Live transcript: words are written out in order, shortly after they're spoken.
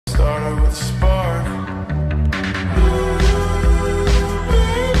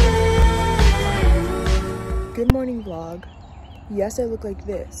Good morning vlog. Yes, I look like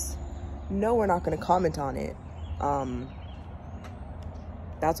this. No, we're not going to comment on it.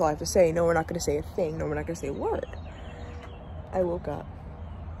 That's all I have to say. No, we're not going to say a thing. No, we're not going to say a word. I woke up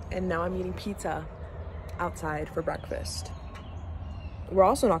and now I'm eating pizza outside for breakfast. We're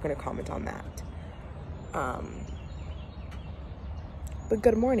also not going to comment on that. But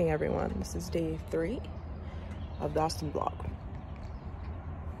good morning, everyone. This is day 3 of the Austin vlog.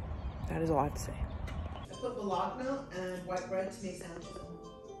 That is all I have to say. I put bologna and white bread to make sandwiches.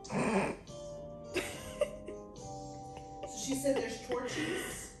 So she said there's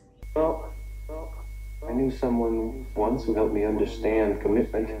torchies. Well, I knew someone once who helped me understand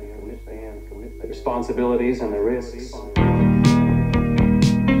commitment, the responsibilities and the risks.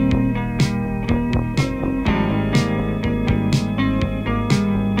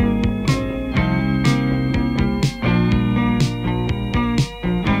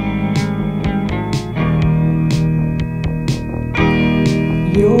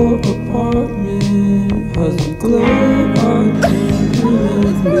 Your apartment has a glow I can't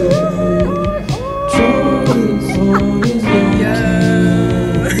remember. Try as hard as I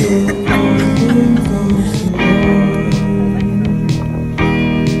can, nothing comes to mind.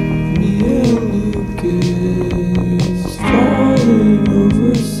 Me and Lucas falling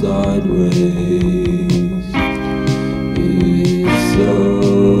over sideways. It's so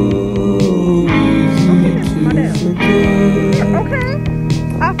easy to forget. Okay.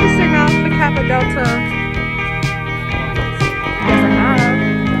 I have to sing off the Kappa Delta. Yes, I have.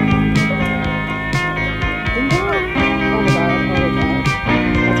 Oh my god,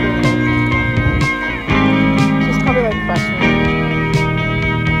 That's really close. She's probably like freshman.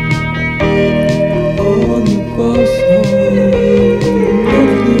 On the bus home,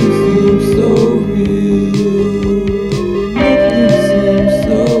 nothing seems so real. Nothing seems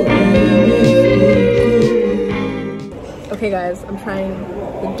so inexplicable. Okay guys, I'm trying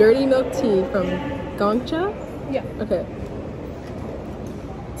the dirty milk tea from Gongcha? Yeah. Okay.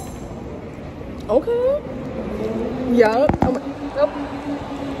 Okay. Yeah. Oh my, nope.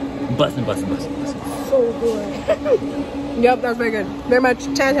 Bustin'. So good. Yep, that was very good. Very much.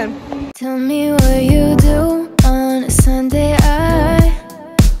 10 out of 10. Tell me what you do on a Sunday.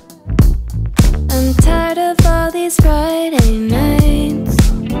 I'm tired of all these Friday nights,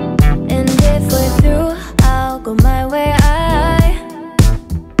 and if we're through, I'll go my way.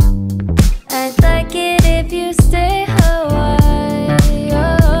 I'd like it if you stay a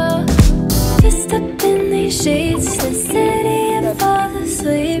while. Just up in these sheets, the city and fall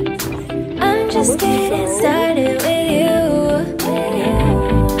asleep. I'm just getting started with you.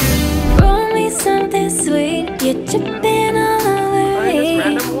 Roll me something sweet, you're tripping all over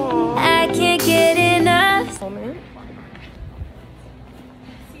me. I can't get enough.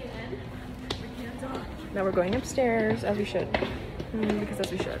 Now we're going upstairs, as we should. Because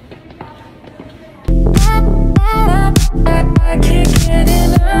as we should. I can't get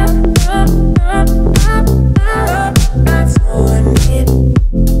enough. That's all I need.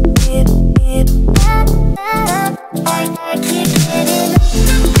 I can't get enough.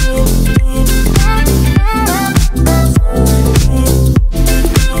 That's all I need.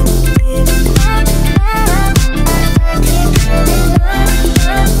 I can't get enough.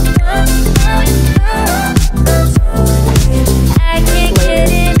 That's all I need. I can't get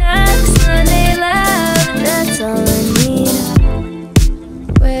enough Sunday love. That's all I need.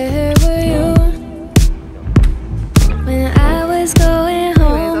 Where were you when I was going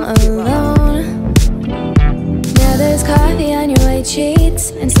home alone? Now there's coffee on your white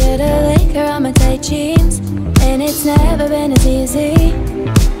sheets instead of liquor on my tight jeans. And it's never been as easy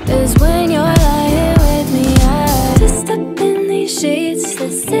as when you're lying with me. I just up in these sheets, the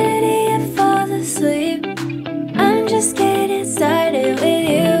city and fall asleep. I'm just getting started with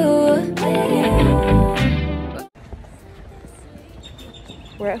you.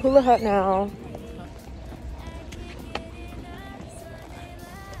 We're at Hula Hut now.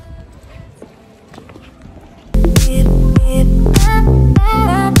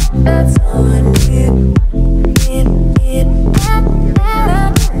 That's all I need.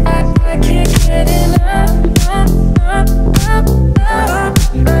 I can't get enough.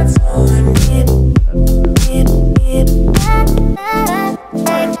 That's all I need. I can't get enough.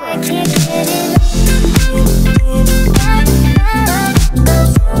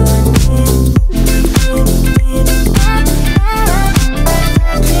 That's all I need.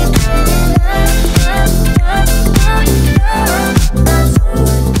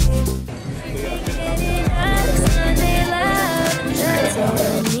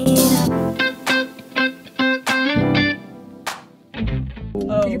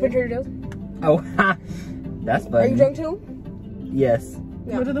 Did you put Trader Joe's? Oh, That's Are funny. you drunk too? Yes.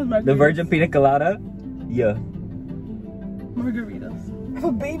 Yeah. What are those margaritas? The virgin pina colada? Yeah. Margaritas. I have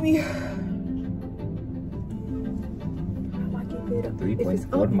a baby.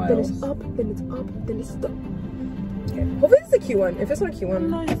 3.4 then miles. it's up, then it's up, then it's stuck. Okay, hopefully it's a cute one. If it's not a cute one,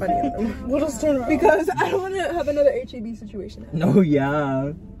 find the other one. We'll just turn around. Because I don't want to have another HAB situation. No,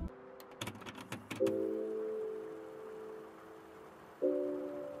 yeah.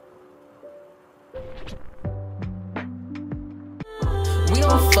 We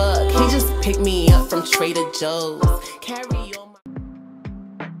don't fuck, he just picked me up from Trader Joe's. Carry on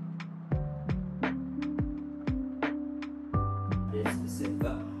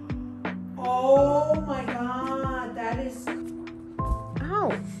Oh my god, that is.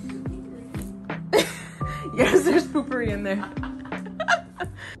 Ow. Yes, there's poopery in there.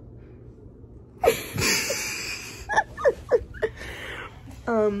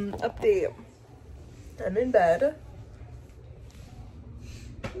 Update. I'm in bed.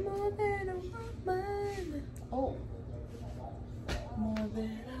 More than a woman. Oh. More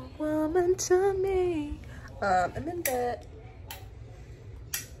than a woman to me. I'm in bed.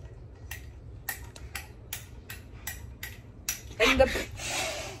 And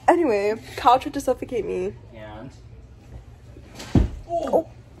anyway, Kyle tried to suffocate me. And? Oh.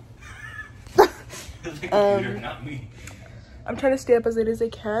 The computer, not me. I'm trying to stay up as late as I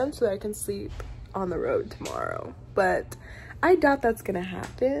can so that I can sleep on the road tomorrow. But I doubt that's gonna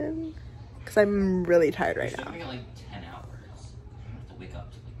happen because I'm really tired right now. We're like 10 hours. I have to wake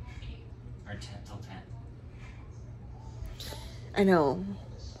up to like 8 or 10 till 10. I know.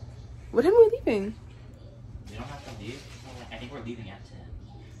 What time are we leaving? We don't have to leave. I think we're leaving at 10.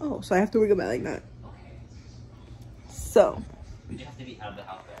 Oh, so I have to wake up at like 9. Okay. So. We just have to be out of the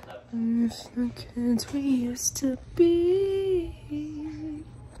house at 11. It's the kids we used to be.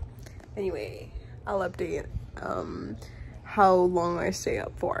 Anyway, I'll update how long I stay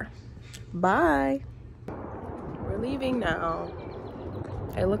up for. Bye. We're leaving now.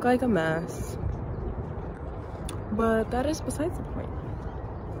 I look like a mess, but that is besides the point.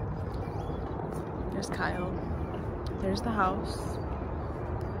 There's Kyle. There's the house.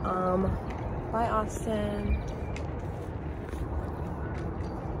 Bye, Austin.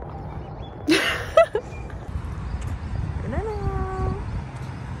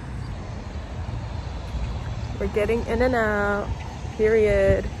 We're getting in and out.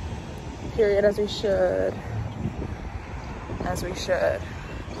 Period. Period, as we should. As we should.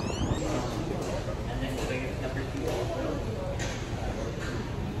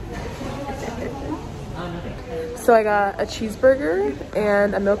 So I got a cheeseburger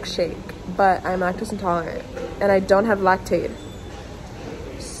and a milkshake, but I'm lactose intolerant and I don't have lactate.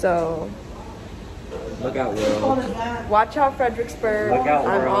 So Look out, world. watch out, Fredericksburg. Look out,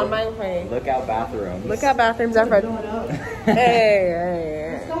 I'm world. on my way. Look out, bathrooms. Look out, bathrooms at Fred.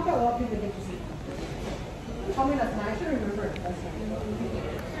 Hey. Stop at walking to get to see. Tell me that's nice. I should remember it.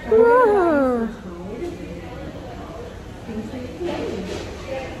 Whoa.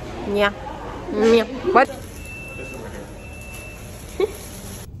 Yeah. Yeah. What?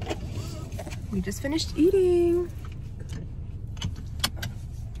 We just finished eating.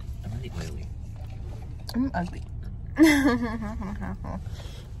 I'm really oily. I'm ugly.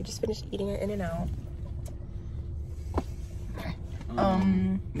 We just finished eating at In-N-Out.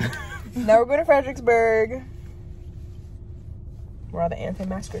 Now we're going to Fredericksburg, where all the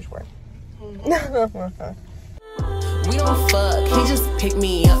anti-maskers were. We don't fuck, he just picked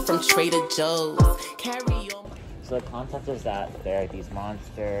me up from Trader Joe's. Carry on. So the concept is that there are these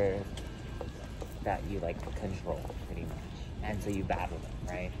monsters that you like control pretty much, and so you battle them,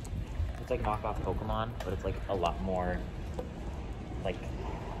 right? It's like knockoff Pokemon, but it's like a lot more like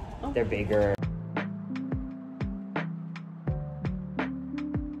they're bigger.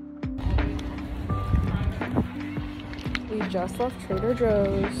 We just left Trader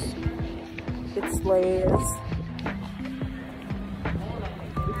Joe's. It slays.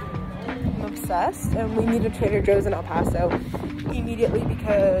 I'm obsessed, and we need a Trader Joe's in El Paso immediately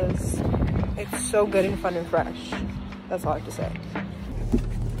because it's so good and fun and fresh. That's all I have to say.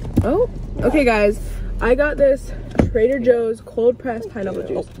 Oh, okay guys. I got this Trader Joe's cold pressed pineapple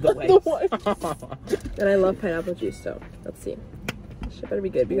juice. The wipes. And I love pineapple juice, so let's see. This shit better be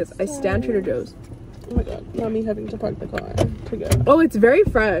good because I stand Trader Joe's. Oh my god, not me having to park the car to go. Oh, it's very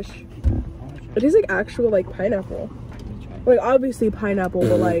fresh. It tastes like actual like pineapple. Like obviously pineapple,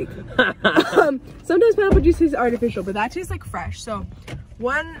 but like sometimes pineapple juice tastes artificial, but that tastes like fresh. So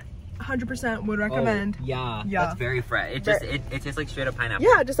one 100% would recommend. Oh, yeah, Yeah. that's very fresh. It just it tastes like straight up pineapple.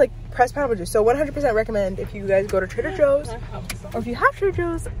 Yeah, just like pressed pineapple juice. So 100% recommend if you guys go to Trader Joe's, or if you have Trader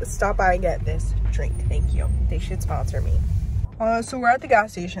Joe's, stop by and get this drink. Thank you. They should sponsor me. So we're at the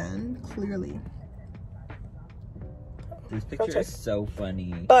gas station, clearly. This picture is so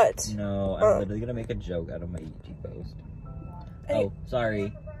funny. But no, I'm literally gonna make a joke out of my YouTube post. Oh, sorry.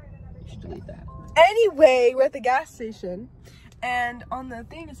 You should delete that. Anyway, we're at the gas station, and on the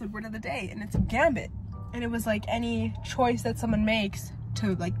thing it said word of the day, and it's gambit, and it was like any choice that someone makes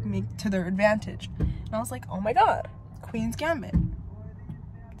to like make to their advantage. And I was like, oh my god, Queen's Gambit.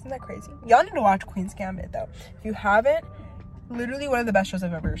 Isn't that crazy? Y'all need to watch Queen's Gambit though. If you haven't, literally one of the best shows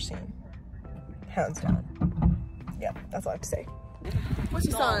I've ever seen, hands down. Yeah, that's all I have to say. What's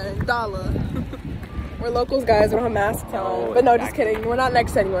your sign? Dollar. We're locals, guys. We don't have masks on. But no, just kidding. We're not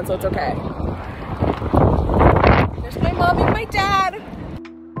next to anyone, so it's okay. There's my mom and my dad.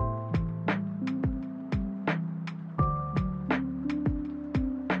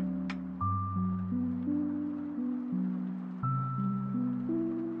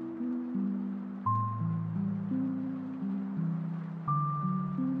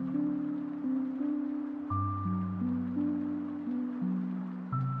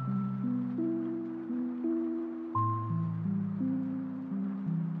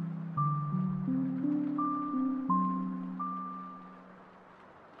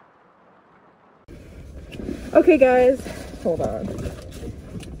 Okay, guys, hold on.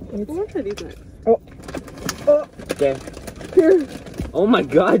 Oh, Okay. here, Oh my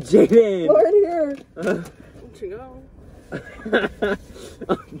god, Jaden! Lauren, here.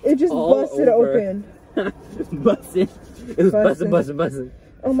 It just All busted over. open. Bussin'. It was bussin'.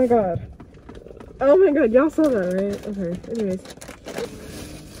 Oh my god. Oh my god, y'all saw that, right? Okay, anyways.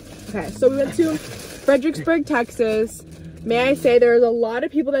 Okay, so we went to Fredericksburg, Texas. May I say there was a lot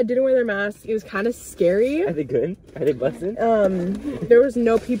of people that didn't wear their masks. It was kind of scary. Are they good? Are they bussin'? There was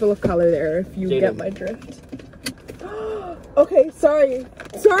no people of color there, if you get my drift. Okay, sorry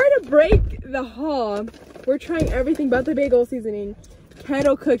to break the haul. We're trying everything but the bagel seasoning.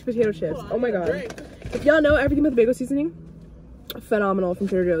 Kettle cooked potato chips. Oh my god. If y'all know everything but the bagel seasoning, phenomenal from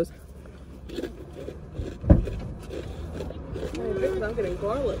Trader Joe's. I'm getting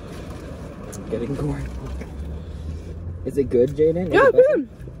garlic. Getting garlic. Is it good, Jaden? Yeah, it's good.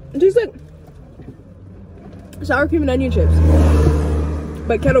 It tastes like sour cream and onion chips,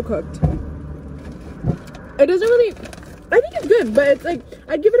 but kettle cooked. It doesn't really, I think it's good, but it's like,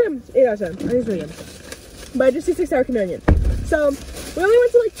 I'd give it an 8 out of 10. I think it's really good. But it just tastes like sour cream and onion. So, we only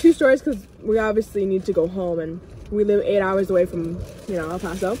went to like 2 stores because we obviously need to go home, and we live 8 hours away from, you know, El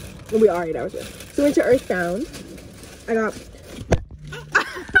Paso. And we are 8 hours away. So we went to Earthbound. I got,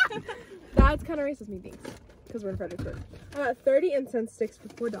 that's kind of racist, me thinks. Because we're in Fredericksburg. I got 30 incense sticks for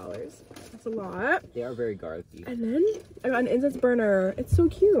 $4. That's a lot. They are very garlicky. And then I got an incense burner. It's so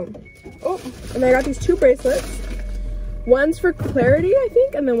cute. Oh, and then I got these 2 bracelets. One's for clarity, I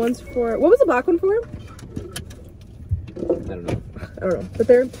think, and then one's for, what was the black one for? I don't know. I don't know, but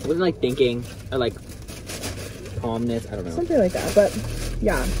they're Wasn't like thinking or like calmness. I don't know. something like that. But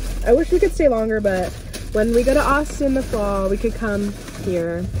yeah, I wish we could stay longer, but when we go to Austin in the fall, we could come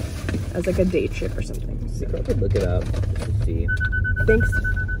here as like a day trip or something. So. I could look it up just to see. Thanks.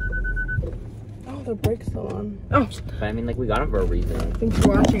 Oh, the brake's still on. Oh, But I mean, like, we got them for a reason. thanks for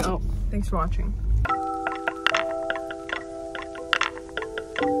watching. Oh, thanks for watching.